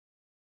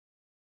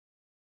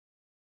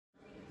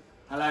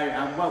Hello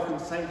and welcome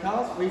to Thame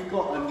Cars. We've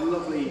got a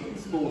lovely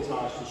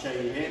Sportage to show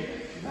you here.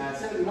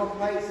 71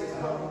 plates, it's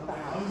got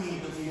about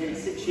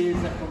 6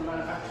 years left on the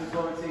manufacturer's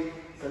warranty.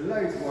 So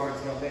loads of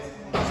warranty on this.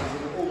 This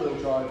is an all-wheel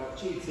drive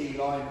GT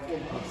line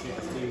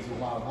 1.6 diesel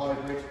mild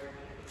hybrid.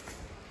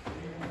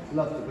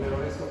 Love the wheel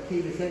on it. It's got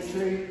keyless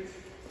entry.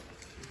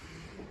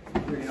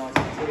 Really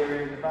nice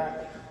interior in the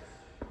back.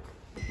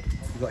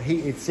 You've got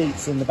heated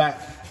seats in the back,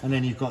 and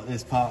then you've got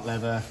this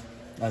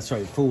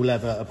full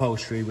leather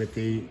upholstery with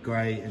the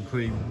grey and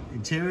cream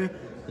interior.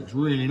 Looks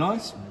really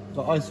nice.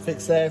 Got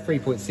Isofix there,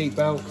 3-point seat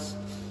belts.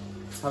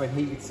 Having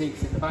heated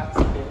seats in the back, so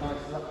it'll be a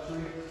nice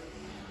luxury.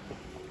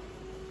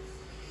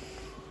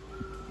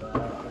 Let's have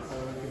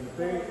a look in the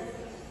boot.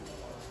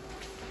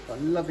 Got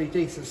a lovely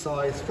decent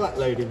size flat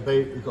loading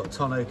boot. You've got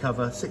tonneau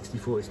cover,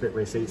 60/40 split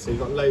rear seats, so you've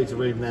got loads of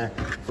room there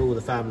for all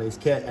the family's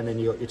kit, and then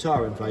you've got your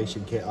tyre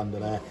inflation kit under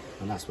there,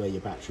 and that's where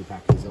your battery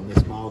pack is on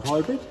this mild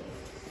hybrid.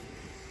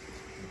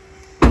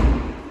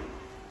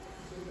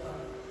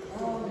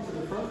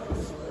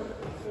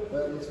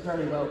 It's a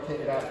very well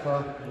kitted out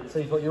car. So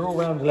you've got your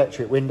all-round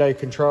electric window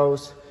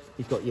controls,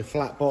 you've got your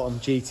flat bottom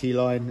GT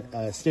line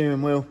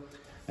steering wheel,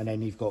 and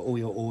then you've got all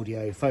your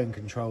audio phone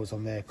controls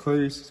on there.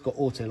 Cruise, it's got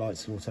auto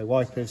lights and auto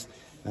wipers,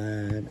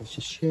 and let's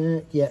just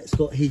share. Yeah, it's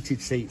got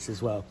heated seats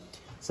as well.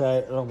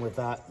 So along with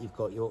that, you've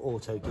got your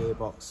auto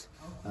gearbox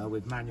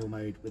with manual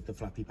mode with the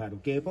flappy paddle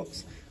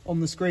gearbox. On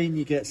the screen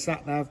you get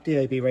sat nav,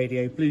 DAB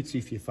radio,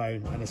 Bluetooth for your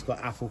phone, and it's got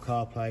Apple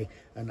CarPlay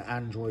and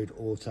Android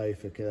Auto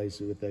for those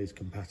with those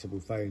compatible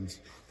phones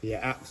for your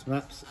apps,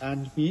 maps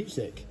and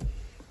music.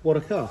 What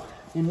a car.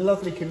 In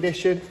lovely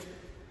condition,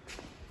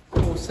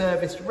 all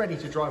serviced, ready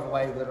to drive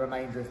away with the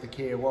remainder of the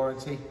Kia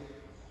warranty.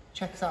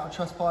 Check us out on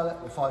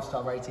Trustpilot. We're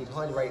 5-star rated,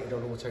 highly rated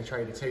on Auto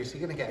Trader too, so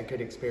you're going to get a good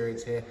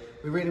experience here.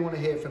 We really want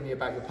to hear from you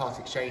about your part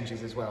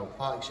exchanges as well.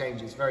 Part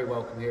exchange is very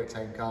welcome here at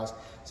Thame Cars,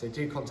 so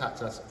do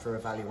contact us for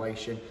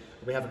evaluation.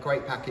 We have a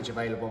great package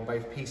available on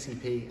both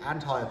PCP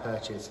and hire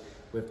purchase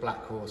with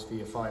Black Horse for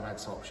your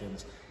finance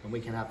options, and we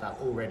can have that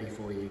all ready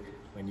for you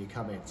when you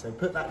come in. So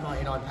put that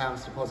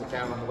 £99 deposit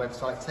down on the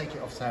website, take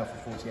it off sale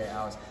for 48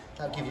 hours.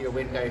 That'll give you a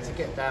window to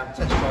get down,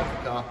 test drive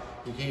the car.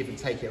 You can even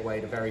take it away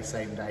the very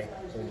same day,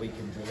 or we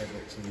can deliver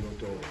it to your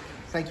door.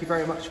 Thank you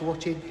very much for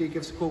watching. Do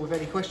give us a call with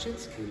any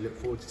questions. We look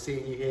forward to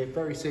seeing you here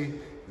very soon,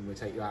 and we'll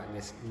take you out in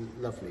this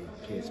lovely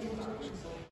Kia Sportage.